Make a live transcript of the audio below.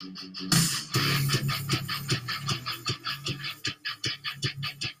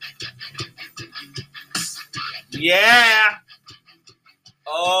Yeah.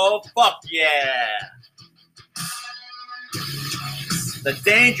 Oh, fuck yeah. The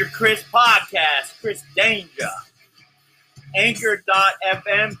DangerChris podcast, Chris Danger.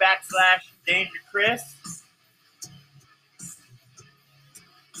 Anchor.fm/DangerChris.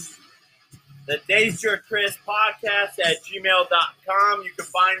 The DangerChris podcast at gmail.com. You can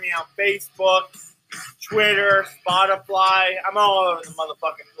find me on Facebook, Twitter, Spotify. I'm all over the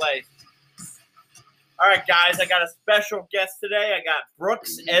motherfucking place. All right, guys, I got a special guest today. I got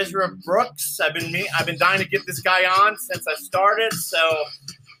Brooks, Ezra Brooks. I've been dying to get this guy on since I started. So,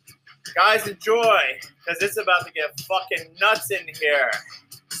 guys, enjoy, because it's about to get fucking nuts in here.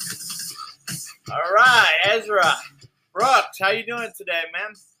 All right, Ezra Brooks, how you doing today,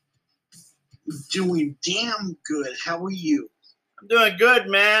 man? Doing damn good. How are you? I'm doing good,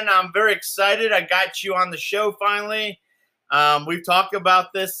 man. I'm very excited. I got you on the show finally. We've talked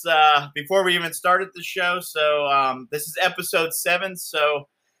about this before we even started the show. So this is episode 7. So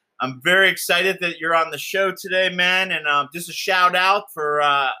I'm very excited that you're on the show today, man. And just a shout out for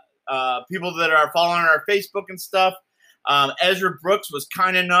people that are following our Facebook and stuff. Ezra Brooks was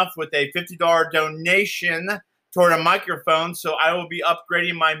kind enough with a $50 donation toward a microphone. So I will be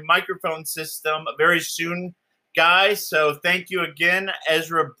upgrading my microphone system very soon, guys. So thank you again,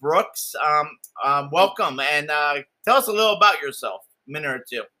 Ezra Brooks. Welcome, and tell us a little about yourself, a minute or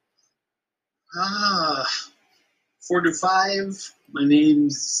two. 45. My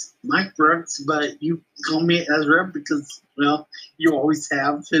name's Mike Brooks, but you call me Ezra because, well, you always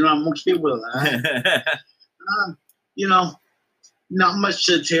have, and I'm okay with that. Not much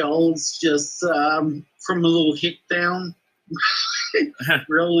to tell. It's just from a little hit down.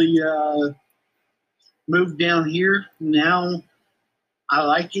 Really moved down here. Now I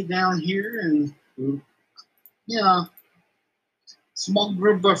like it down here, and small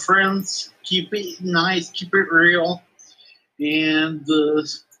group of friends. Keep it nice, keep it real, and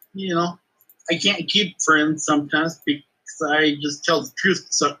I can't keep friends sometimes because I just tell the truth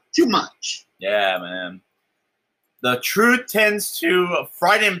too much. Yeah, man. The truth tends to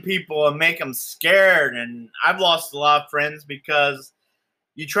frighten people and make them scared, and I've lost a lot of friends because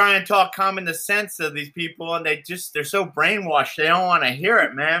you try and talk common sense to these people, and they're so brainwashed. They don't want to hear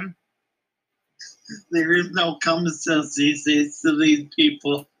it, man. There is no common sense these days to these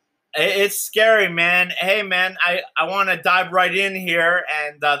people. It's scary, man. Hey, man, I want to dive right in here.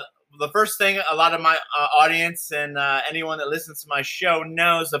 And the first thing a lot of my audience and anyone that listens to my show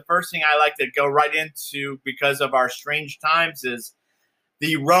knows, the first thing I like to go right into because of our strange times is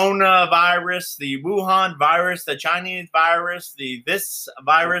the RONA virus, the WUHAN virus, the Chinese virus, this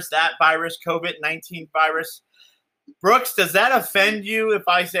virus, that virus, COVID-19 virus. Brooks, does that offend you if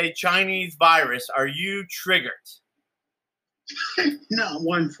I say Chinese virus? Are you triggered? Not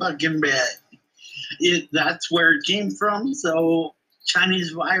one fucking bit. That's where it came from, so Chinese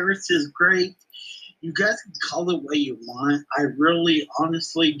virus is great. You guys can call it what you want. I really,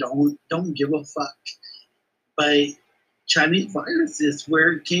 honestly don't give a fuck. But Chinese virus is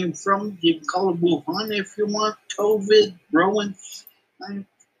where it came from. You can call it Wuhan if you want. COVID, Rowan.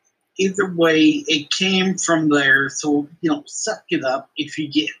 Either way, it came from there. So, suck it up if you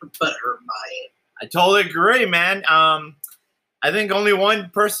get butthurt by it. I totally agree, man. I think only one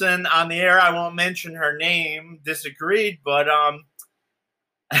person on the air, I won't mention her name, disagreed, but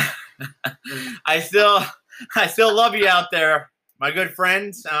I still love you out there, my good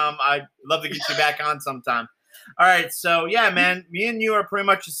friends. I'd love to get you back on sometime. All right, so yeah, man, me and you are pretty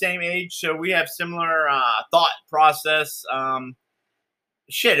much the same age, so we have similar thought process.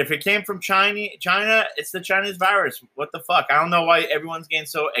 Shit, if it came from China, it's the Chinese virus. What the fuck? I don't know why everyone's getting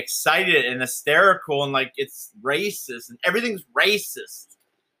so excited and hysterical and like it's racist and everything's racist.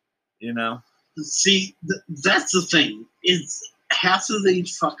 See, that's the thing. Is half of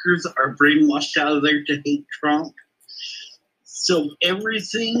these fuckers are brainwashed out of there to hate Trump. So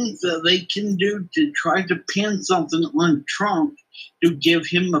everything that they can do to try to pin something on Trump to give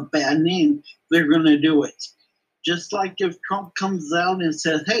him a bad name, they're going to do it. Just like if Trump comes out and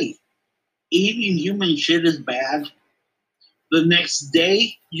says, hey, eating human shit is bad, the next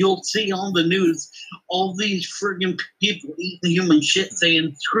day you'll see on the news all these friggin' people eating human shit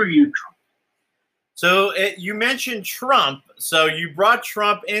saying, screw you, Trump. So you mentioned Trump. So you brought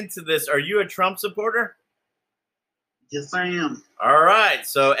Trump into this. Are you a Trump supporter? Yes, I am. All right.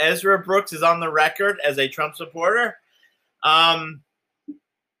 So Ezra Brooks is on the record as a Trump supporter.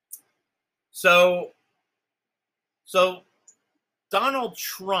 So Donald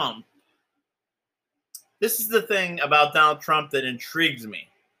Trump, this is the thing about Donald Trump that intrigues me.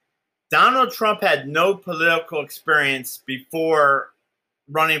 Donald Trump had no political experience before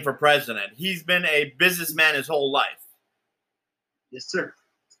running for president. He's been a businessman his whole life. Yes, sir.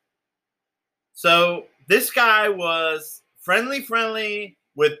 So this guy was friendly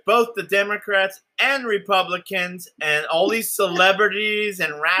with both the Democrats and Republicans and all these celebrities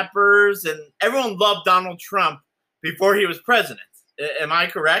and rappers, and everyone loved Donald Trump before he was president. Am I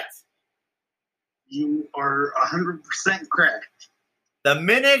correct? You are 100% correct. The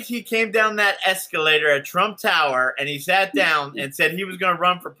minute he came down that escalator at Trump Tower and he sat down and said he was going to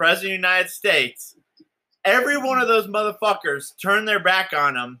run for president of the United States, every one of those motherfuckers turned their back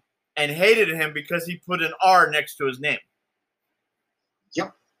on him and hated him because he put an R next to his name.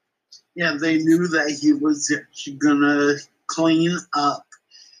 Yep. Yeah, they knew that he was going to clean up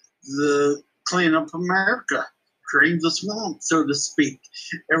America, drain the swamp, so to speak.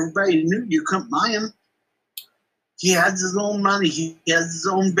 Everybody knew you couldn't buy him. He has his own money. He has his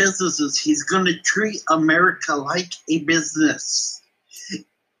own businesses. He's going to treat America like a business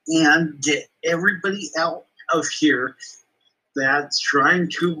and get everybody out of here that's trying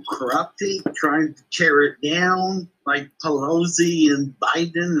to corrupt it, trying to tear it down, like Pelosi and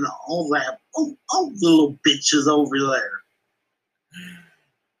Biden and all that. All little bitches over there.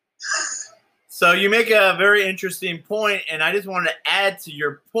 So you make a very interesting point, and I just want to add to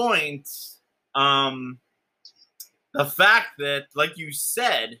your point the fact that, like you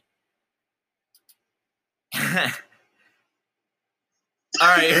said, all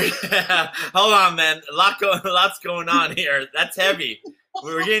right, hold on, man. Lots going on here. That's heavy.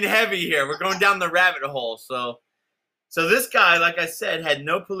 We're getting heavy here. We're going down the rabbit hole. So this guy, like I said, had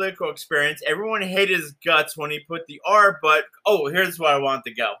no political experience. Everyone hated his guts when he put the R, but, here's where I want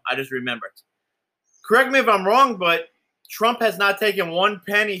to go. I just remembered. Correct me if I'm wrong, but Trump has not taken one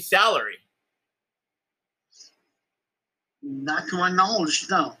penny salary. Not to my knowledge,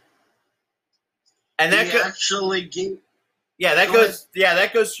 no. And that actually gave. Yeah, that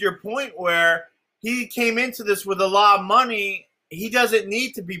goes to your point where he came into this with a lot of money. He doesn't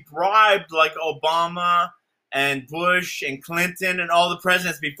need to be bribed like Obama and Bush and Clinton and all the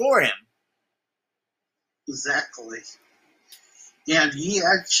presidents before him. Exactly. And he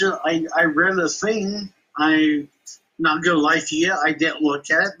actually, I read a thing. I'm not going to lie to you, I didn't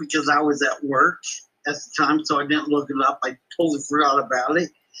look at it because I was at work at the time, so I didn't look it up. I totally forgot about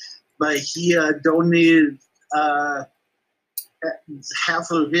it. But he donated half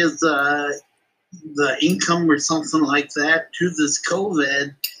of his the income or something like that to this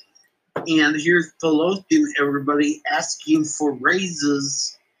COVID. And here's Pelosi and everybody asking for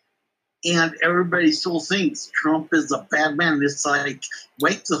raises. And everybody still thinks Trump is a bad man. It's like,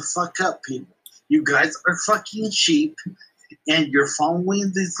 wake the fuck up, people. You guys are fucking sheep. And you're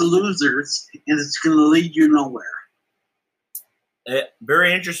following these losers, and it's going to lead you nowhere.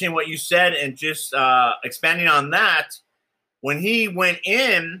 Very interesting what you said, and just expanding on that, when he went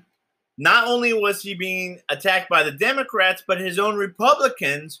in, not only was he being attacked by the Democrats, but his own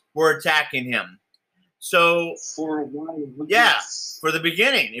Republicans were attacking him. So, for a while, yeah, for the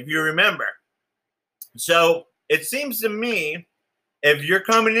beginning, if you remember. So it seems to me, if you're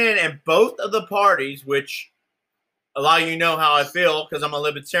coming in and both of the parties, which a lot of you know how I feel because I'm a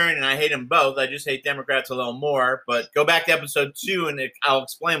libertarian and I hate them both. I just hate Democrats a little more. But go back to episode 2 and I'll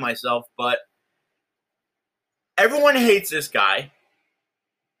explain myself. But everyone hates this guy.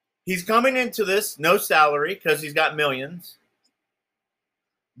 He's coming into this, no salary because he's got millions.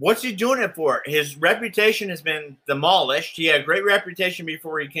 What's he doing it for? His reputation has been demolished. He had a great reputation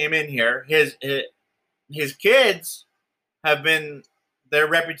before he came in here. His kids have been, their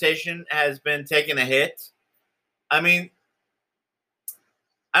reputation has been taking a hit. I mean,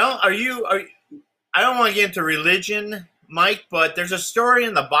 I don't want to get into religion, Mike, but there's a story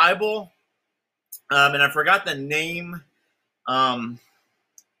in the Bible, and I forgot the name of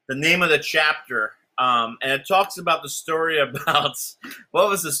the chapter, and it talks about the story about, what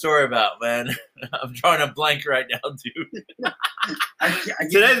was the story about, man? I'm drawing a blank right now, dude.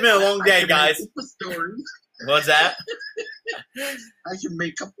 Today's been a long day, guys. What's that? I can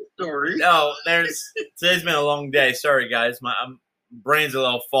make up a story. No, today's been a long day. Sorry, guys. My brain's a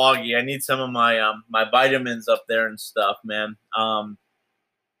little foggy. I need some of my my vitamins up there and stuff, man. Oh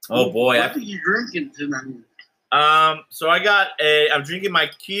boy. What are you drinking tonight? So I'm drinking my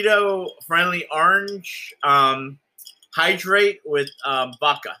keto friendly orange hydrate with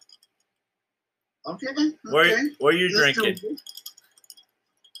vodka. Okay. What are you drinking?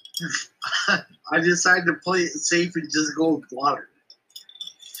 I decided to play it safe and just go with water.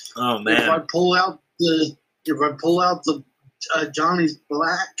 Oh man! If I pull out the Johnny's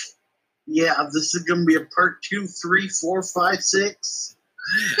Black, yeah, this is gonna be a part 2, 3, 4, 5, 6.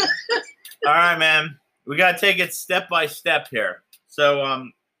 All right, man. We got to take it step by step here. So,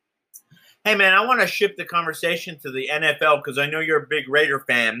 hey, man, I want to shift the conversation to the NFL because I know you're a big Raider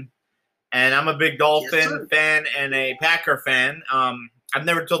fan, and I'm a big Dolphin fan and a Packer fan. I've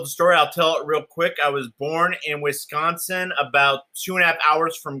never told the story. I'll tell it real quick. I was born in Wisconsin, about 2.5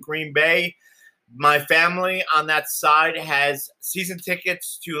 hours from Green Bay. My family on that side has season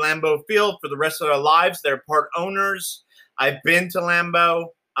tickets to Lambeau Field for the rest of their lives. They're part owners. I've been to Lambeau,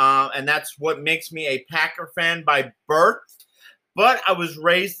 and that's what makes me a Packer fan by birth. But I was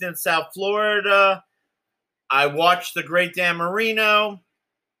raised in South Florida. I watched the great Dan Marino.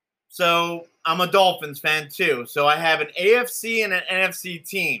 So I'm a Dolphins fan too. So I have an AFC and an NFC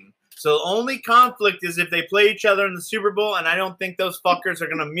team. So the only conflict is if they play each other in the Super Bowl, and I don't think those fuckers are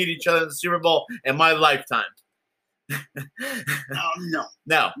going to meet each other in the Super Bowl in my lifetime. No.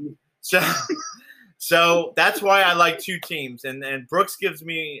 No. So that's why I like two teams. And Brooks gives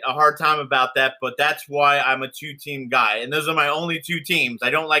me a hard time about that, but that's why I'm a two-team guy. And those are my only two teams. I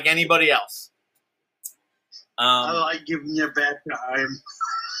don't like anybody else. I like giving you a bad time.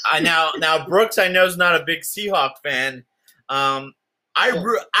 Now Brooks, I know, is not a big Seahawk fan. I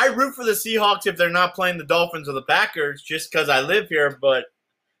root for the Seahawks if they're not playing the Dolphins or the Packers, just because I live here. But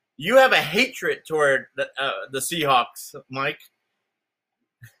you have a hatred toward the Seahawks, Mike.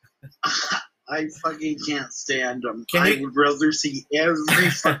 I fucking can't stand them. I would rather see every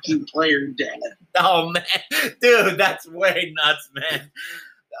fucking player dead. Oh man, dude, that's way nuts, man.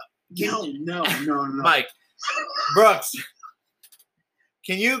 No. Mike, Brooks.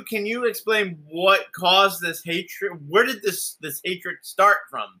 Can you explain what caused this hatred? Where did this hatred start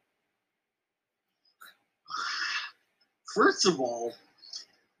from? First of all,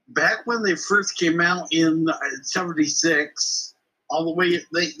 back when they first came out in '76, all the way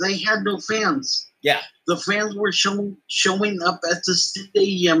they had no fans. Yeah, the fans were showing up at the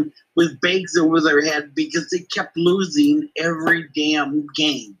stadium with bags over their head because they kept losing every damn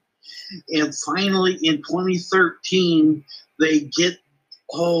game. And finally, in 2013, they get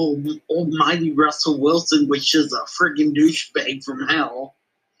almighty Russell Wilson, which is a friggin' douchebag from hell.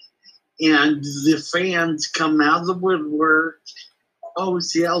 And the fans come out of the woodwork. Oh,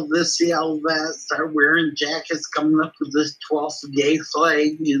 Seattle this, Seattle that. Start wearing jackets, coming up with this 12th gay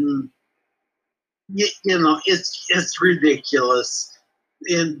flag. And, it's ridiculous.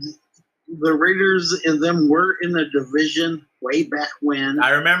 And the Raiders and them were in a division way back when.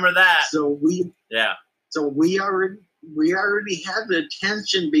 I remember that. So we already had the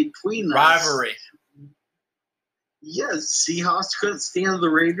tension between us. Rivalry. Yes, Seahawks couldn't stand the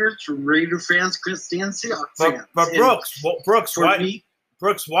Raiders. Raider fans couldn't stand Seahawks fans. But Brooks,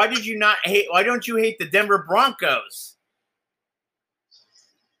 why did you not hate? Why don't you hate the Denver Broncos?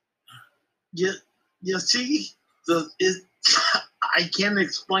 You see, I can't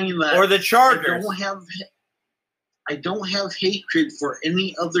explain that. Or the Chargers. I don't have hatred for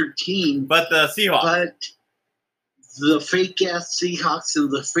any other team, but the Seahawks. But the fake ass Seahawks and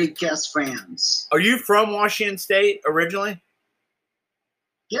the fake ass fans. Are you from Washington State originally?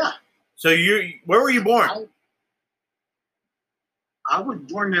 Yeah. So where were you born? I was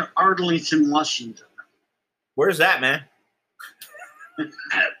born in Arlington, Washington. Where's that, man?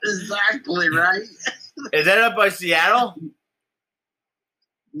 Exactly right. Is that up by Seattle?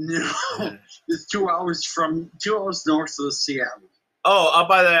 No, it's 2 hours north of Seattle. Oh, up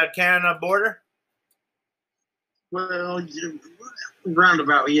by the Canada border? Well,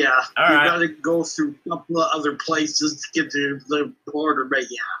 roundabout, yeah. All right. You got to go through a couple of other places to get to the border, but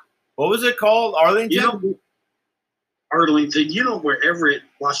yeah. What was it called? Arlington? Arlington. You know where Everett,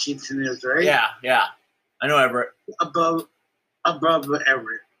 Washington is, right? Yeah. I know Everett. Above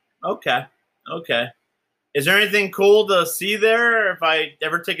Everett. Okay. Is there anything cool to see there if I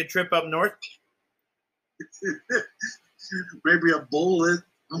ever take a trip up north? Maybe a bullet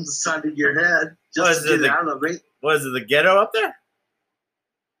on the side of your head just to get out of it. What is it, the ghetto up there?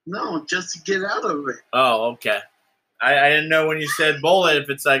 No, just to get out of it. Oh, okay. I didn't know when you said bullet if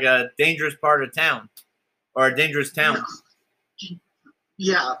it's like a dangerous part of town or a dangerous town. No.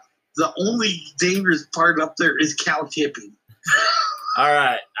 Yeah, the only dangerous part up there is cow tipping. All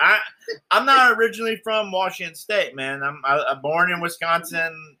right. I'm not originally from Washington State, man. I'm born in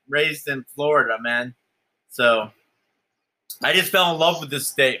Wisconsin, raised in Florida, man. So I just fell in love with this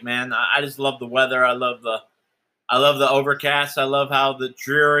state, man. I just love the weather. I love the overcast. I love how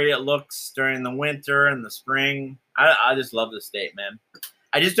dreary it looks during the winter and the spring. I just love the state, man.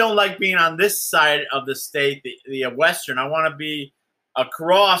 I just don't like being on this side of the state, the western. I want to be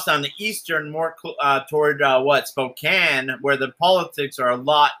across on the eastern, more toward Spokane, where the politics are a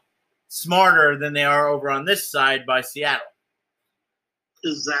lot smarter than they are over on this side by Seattle.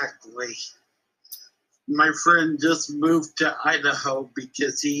 Exactly. My friend just moved to Idaho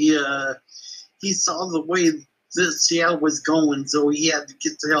because he saw the way that Seattle was going, so he had to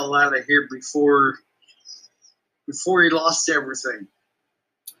get the hell out of here before he lost everything.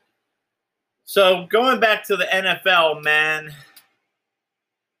 So going back to the NFL, man,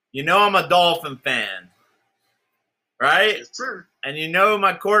 you know I'm a Dolphin fan, right? Yes, sir. And you know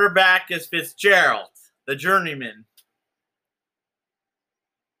my quarterback is Fitzgerald, the journeyman.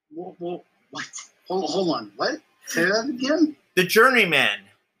 Well, what? Hold on. What? Say that again? The journeyman.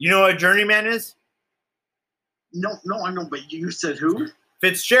 You know what a journeyman is? No, I know, but you said who?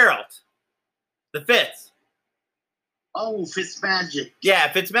 Fitzgerald. The Fitz. Oh, Fitzmagic.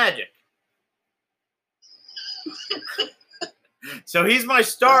 Yeah, Fitzmagic. So he's my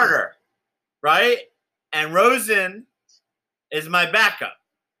starter, right? And Rosen is my backup.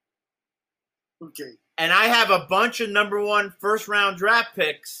 Okay. And I have a bunch of number 1 first-round draft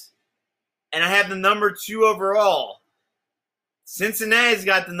picks, and I have the number 2 overall. Cincinnati's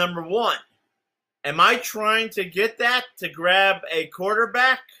got the number 1. Am I trying to get that to grab a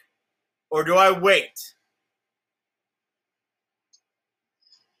quarterback, or do I wait?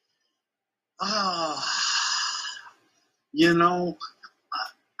 You know,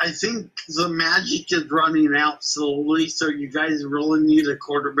 I think the magic is running out slowly, so you guys really need a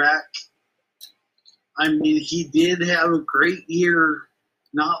quarterback. I mean, he did have a great year,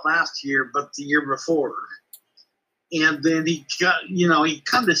 not last year, but the year before. And then he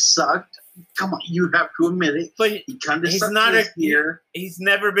kind of sucked. Come on, you have to admit it. But he kind of sucked not this year. He's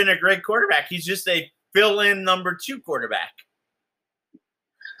never been a great quarterback. He's just a fill-in number 2 quarterback.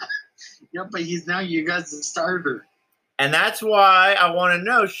 Yeah, but he's now you guys' starter. And that's why I want to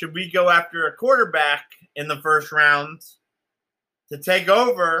know, should we go after a quarterback in the first round to take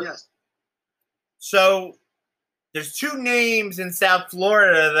over? Yes. So there's 2 names in South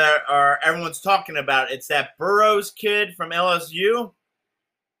Florida that everyone's talking about. It's that Burrows kid from LSU,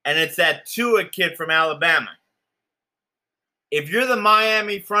 and it's that Tua kid from Alabama. If you're the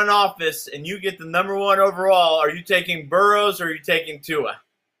Miami front office and you get the number 1 overall, are you taking Burrows or are you taking Tua?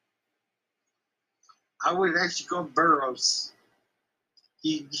 I would actually go Burrows.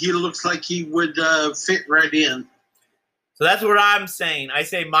 He looks like he would fit right in. So that's what I'm saying. I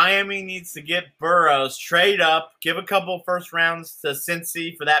say Miami needs to get Burrows, trade up, give a couple first rounds to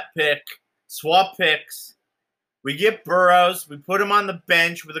Cincy for that pick, swap picks. We get Burrows, we put him on the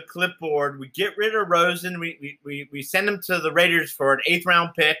bench with a clipboard, we get rid of Rosen, we send him to the Raiders for an 8th round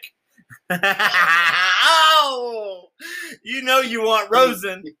pick. Oh, you know you want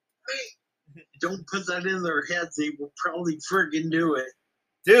Rosen. Don't put that in their heads. They will probably friggin' do it.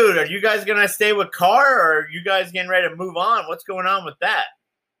 Dude, are you guys going to stay with Carr, or are you guys getting ready to move on? What's going on with that?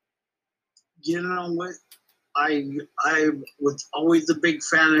 You know what? I was always a big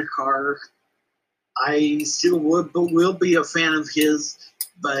fan of Carr. I still will be a fan of his.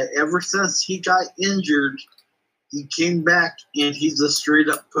 But ever since he got injured, he came back, and he's a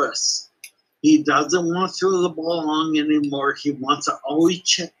straight-up puss. He doesn't want to throw the ball long anymore. He wants to always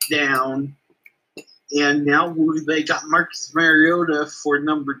check down. And now they got Marcus Mariota for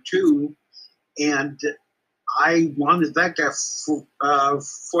number 2, and I wanted that guy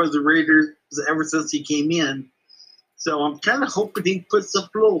for the Raiders ever since he came in. So I'm kind of hoping he puts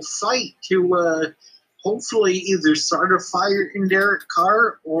up a little fight to hopefully either start a fire in Derek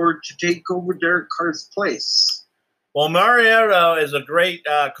Carr or to take over Derek Carr's place. Well, Mariota is a great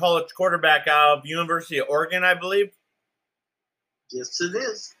college quarterback out of University of Oregon, I believe. Yes, it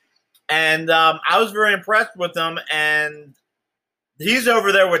is. And I was very impressed with him. And he's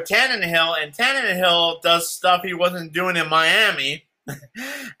over there with Tannehill, and Tannehill does stuff he wasn't doing in Miami.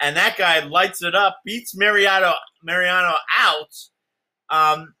 And that guy lights it up, beats Mariano out.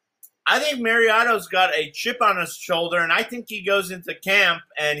 I think Mariota's got a chip on his shoulder, and I think he goes into camp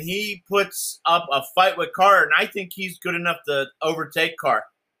and he puts up a fight with Carr, and I think he's good enough to overtake Carr.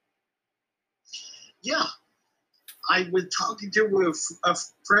 Yeah. I was talking to a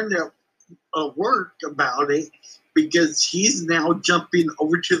friend at work about it because he's now jumping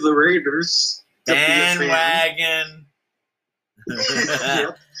over to the Raiders. Bandwagon.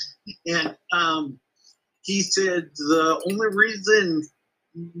 Yep. And he said the only reason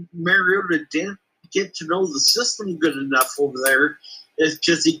Mariota didn't get to know the system good enough over there is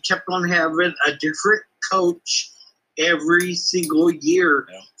because he kept on having a different coach every single year.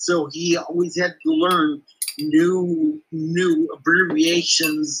 Yeah. So he always had to learn new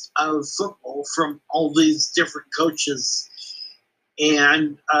abbreviations of football from all these different coaches.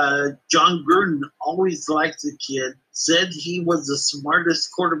 And John Gruden always liked the kid, said he was the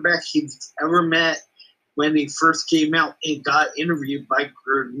smartest quarterback he's ever met, when he first came out and got interviewed by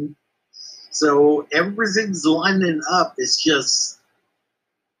Gruden. So everything's lining up. It's just,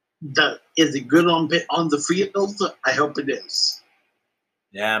 is it good on the field? I hope it is.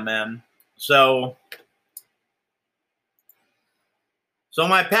 Yeah, man. So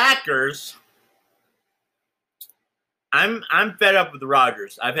my Packers, I'm fed up with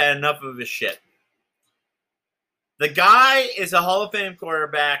Rodgers. I've had enough of his shit. The guy is a Hall of Fame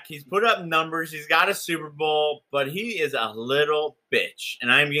quarterback. He's put up numbers. He's got a Super Bowl, but he is a little bitch.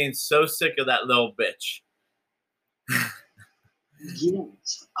 And I'm getting so sick of that little bitch.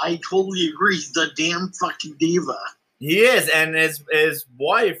 Yes, I totally agree. He's the damn fucking diva. He is. And his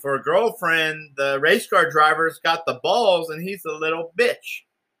wife or girlfriend, the race car driver's got the balls, and he's a little bitch.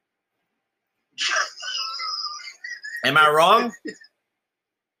 Am I wrong?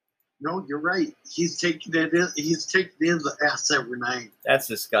 No, you're right. He's taking it in. He's taking in the ass every night. That's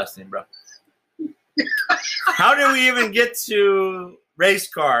disgusting, bro. How did we even get to race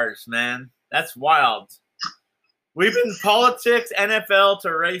cars, man? That's wild. We've been politics, NFL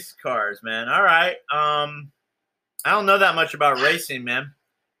to race cars, man. All right. I don't know that much about racing, man.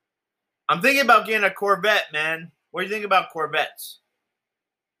 I'm thinking about getting a Corvette, man. What do you think about Corvettes?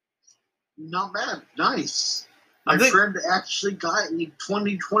 Not bad. Nice. My friend actually got a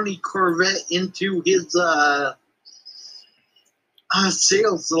 2020 Corvette into his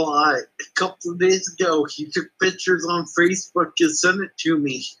sales lot a couple of days ago. He took pictures on Facebook and sent it to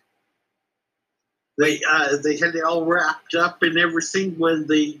me. They had it all wrapped up and everything when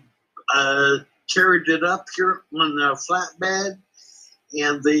they carried it up here on a flatbed,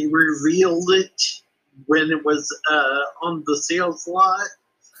 and they revealed it when it was on the sales lot.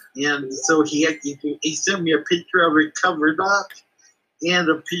 And so he sent me a picture of it covered up and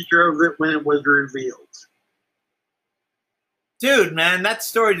a picture of it when it was revealed. Dude, man, that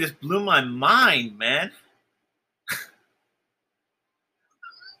story just blew my mind, man.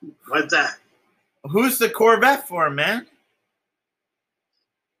 What's that? Who's the Corvette for, man?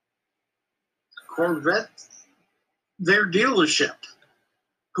 Corvette, their dealership.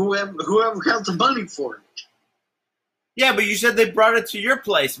 Whoever has the money for it. Yeah, but you said they brought it to your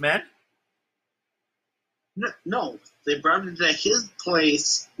place, man. No, they brought it to his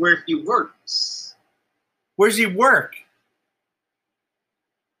place where he works. Where's he work?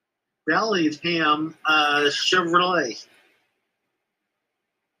 Bellingham, Chevrolet.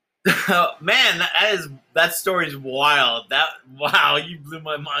 Man, that story's wild. Wow, you blew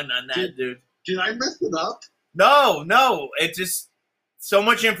my mind on that, dude. Did I mess it up? No, it's just so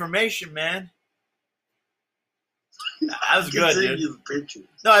much information, man. That was good, dude.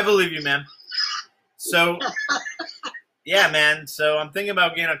 No, I believe you, man. So, yeah, man. So I'm thinking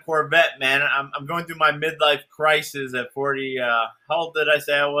about getting a Corvette, man. I'm going through my midlife crisis at 40. How old did I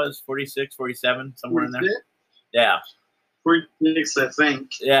say I was? 46, 47, somewhere 46? In there. Yeah. 46, I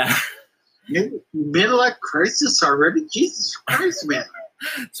think. Yeah. Midlife crisis already? Jesus Christ, man.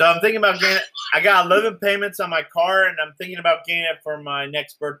 So I'm thinking about getting it. I got 11 payments on my car, and I'm thinking about getting it for my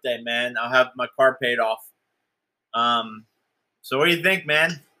next birthday, man. I'll have my car paid off. So what do you think,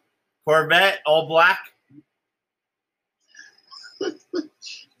 man? Corvette, all black?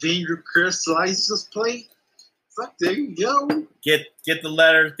 DangerChris license plate? Fuck, there you go. Get the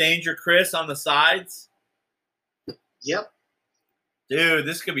letter DangerChris on the sides? Yep. Dude,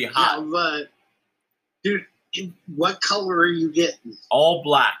 this could be hot. Yeah, but, dude, what color are you getting? All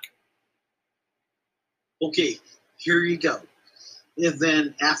black. Okay, here you go. And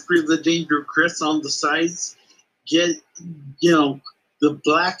then after the DangerChris on the sides, get, the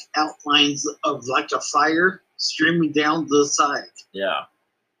black outlines of like a fire streaming down the side. Yeah.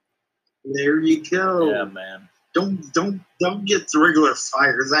 There you go. Yeah, man. Don't get the regular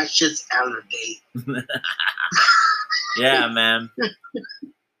fires. That shit's out of date. Yeah, man.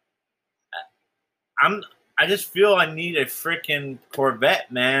 I just feel I need a freaking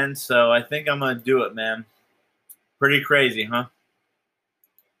Corvette, man. So I think I'm gonna do it, man. Pretty crazy, huh?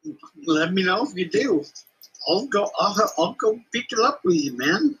 Let me know if you do. I'll go pick it up with you,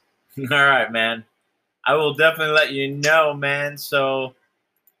 man. All right, man. I will definitely let you know, man. So,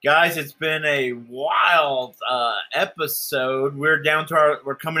 guys, it's been a wild episode. We're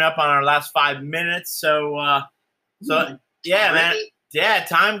coming up on our last 5 minutes. So yeah, man. Yeah,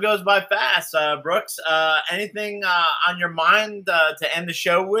 time goes by fast. Brooks, anything on your mind to end the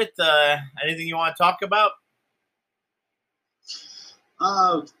show with? Anything you want to talk about?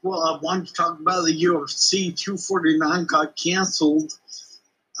 Well, I wanted to talk about the UFC 249 got canceled.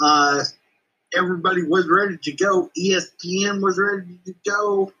 Everybody was ready to go. ESPN was ready to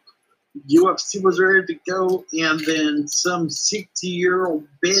go. UFC was ready to go, and then some 60-year-old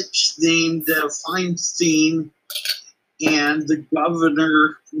bitch named Feinstein and the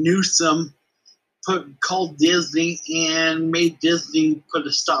governor Newsom called Disney and made Disney put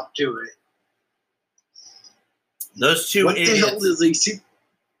a stop to it. Those two what idiots.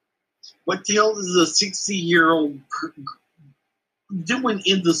 What the hell is a 60-year-old doing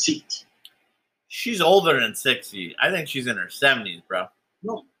in the seat? She's older than 60. I think she's in her 70s, bro.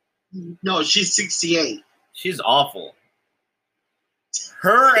 No, she's 68. She's awful.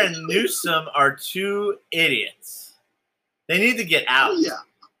 Her and Newsom are two idiots. They need to get out. Oh, yeah.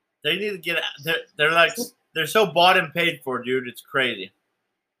 They need to get out. They're so bought and paid for, dude. It's crazy.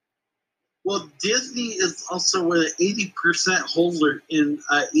 Well, Disney is also an 80% holder in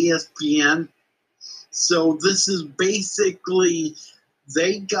ESPN. So this is basically,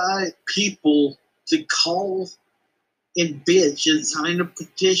 they got people to call and bitch and sign a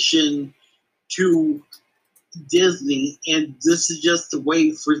petition to Disney. And this is just a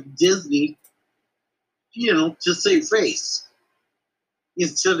way for Disney, to save face.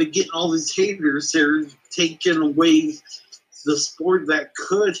 Instead of getting all these haters, they're taking away the sport that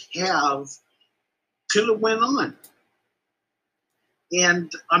could have went on.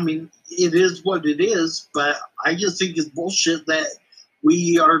 And, I mean, it is what it is, but I just think it's bullshit that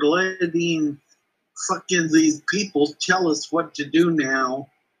we are letting fucking these people tell us what to do now,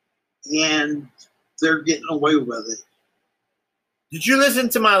 and they're getting away with it. Did you listen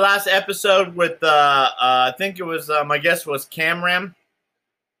to my last episode with, I think it was, my guest was Camram?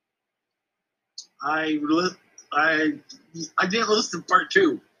 I didn't listen to part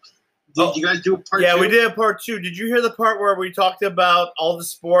 2. Did you guys do a part 2? Yeah, we did a part 2. Did you hear the part where we talked about all the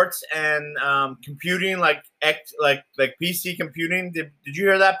sports and computing, like PC computing? Did you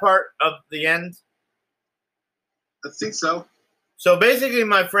hear that part of the end? I think so. So basically,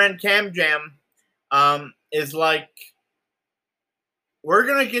 my friend Cam Jam is like, we're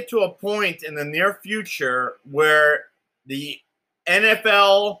going to get to a point in the near future where the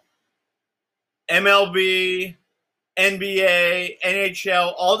NFL, MLB, NBA,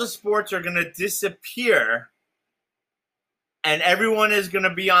 NHL, all the sports are going to disappear, and everyone is going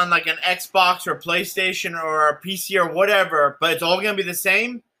to be on like an Xbox or PlayStation or a PC or whatever, but it's all going to be the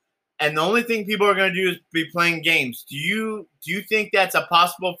same, and the only thing people are going to do is be playing games. Do you think that's a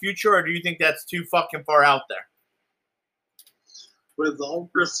possible future, or do you think that's too fucking far out there? With all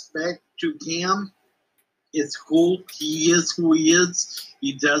respect to Cam, it's cool. He is who he is.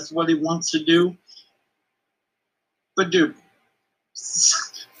 He does what he wants to do. But dude,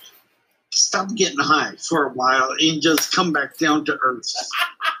 stop getting high for a while and just come back down to earth.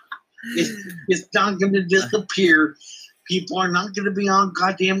 It's not going to disappear. People are not going to be on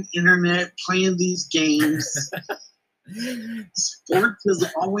goddamn internet playing these games. Sports is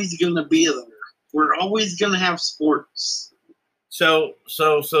always going to be there. We're always going to have sports. So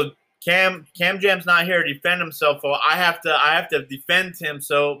Cam Jam's not here to defend himself. So I have to defend him.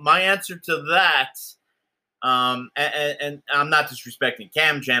 So my answer to that. And I'm not disrespecting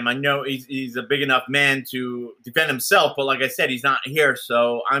Cam Jam. I know he's a big enough man to defend himself, but like I said, he's not here,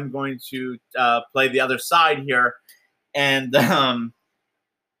 so I'm going to play the other side here. And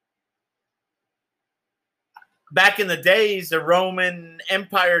back in the days, the Roman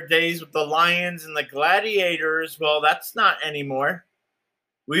Empire days with the lions and the gladiators, well, that's not anymore.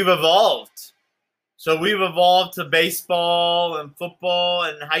 We've evolved. So we've evolved to baseball and football,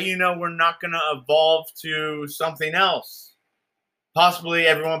 and how we're not going to evolve to something else? Possibly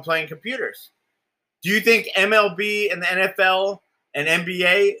everyone playing computers. Do you think MLB and the NFL and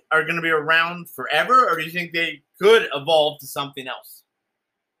NBA are going to be around forever, or do you think they could evolve to something else?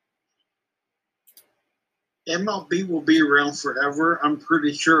 MLB will be around forever. I'm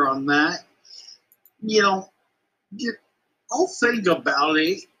pretty sure on that. I'll think about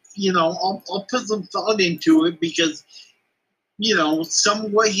it. I'll put some thought into it because, some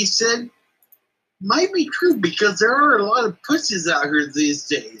of what he said might be true because there are a lot of pussies out here these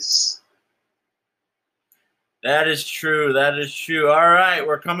days. That is true. That is true. All right.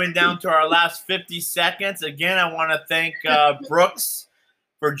 We're coming down to our last 50 seconds. Again, I want to thank Brooks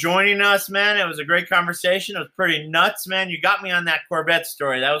for joining us, man. It was a great conversation. It was pretty nuts, man. You got me on that Corvette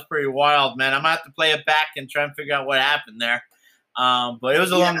story. That was pretty wild, man. I'm going to have to play it back and try and figure out what happened there. But it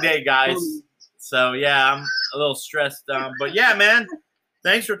was a long day, guys. So, yeah, I'm a little stressed. But, yeah, man,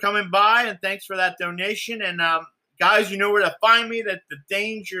 thanks for coming by, and thanks for that donation. And, guys, you know where to find me. That's the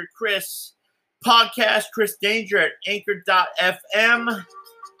DangerChris podcast, Chris Danger at anchor.fm.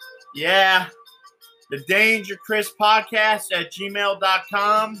 Yeah, the DangerChris podcast at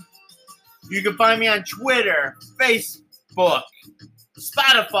gmail.com. You can find me on Twitter, Facebook,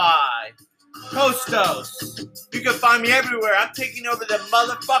 Spotify, Costos. You can find me everywhere. I'm taking over the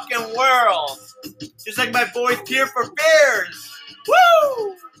motherfucking world. Just like my boys Tear for Fears.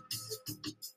 Woo!